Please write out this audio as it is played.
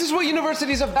is what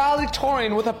universities of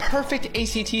valedictorian with a perfect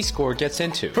ACT score gets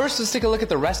into. First, let's take a look at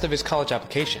the rest of his college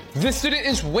application. This student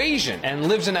is Wasian and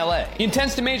lives in LA. He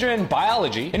intends to major in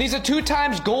biology, and he's a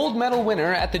 2-time gold medal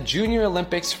winner at the Junior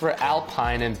Olympics for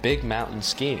alpine and big mountain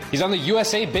skiing. He's on the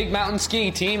USA Big Mountain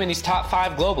Skiing team, and he's top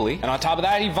 5 globally. And on top of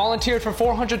that, he volunteered for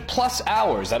 400 plus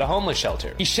hours at a homeless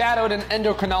shelter. He shadowed an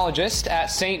endocrinologist at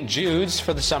St. Jude's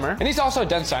for the summer, and he's also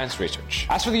done science research.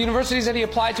 As for the universities that he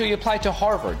applied to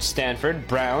Harvard, Stanford,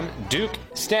 Brown, Duke,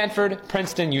 Stanford,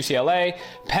 Princeton, UCLA,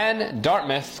 Penn,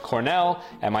 Dartmouth, Cornell,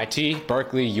 MIT,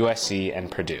 Berkeley, USC,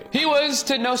 and Purdue. He was,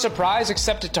 to no surprise,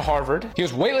 accepted to Harvard. He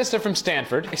was waitlisted from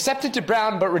Stanford, accepted to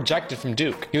Brown, but rejected from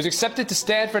Duke. He was accepted to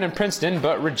Stanford and Princeton,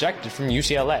 but rejected from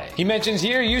UCLA. He mentions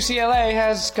here UCLA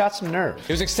has got some nerve.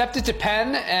 He was accepted to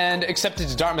Penn and accepted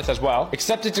to Dartmouth as well.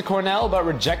 Accepted to Cornell, but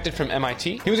rejected from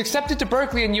MIT. He was accepted to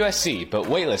Berkeley and USC, but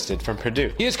waitlisted from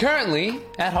Purdue. He is currently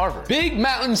at Harvard. Big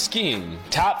mountain skiing,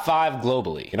 top 5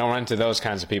 globally. You don't run into those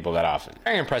kinds of people that often.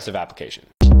 Very impressive application.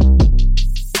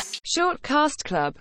 Short Cast Club.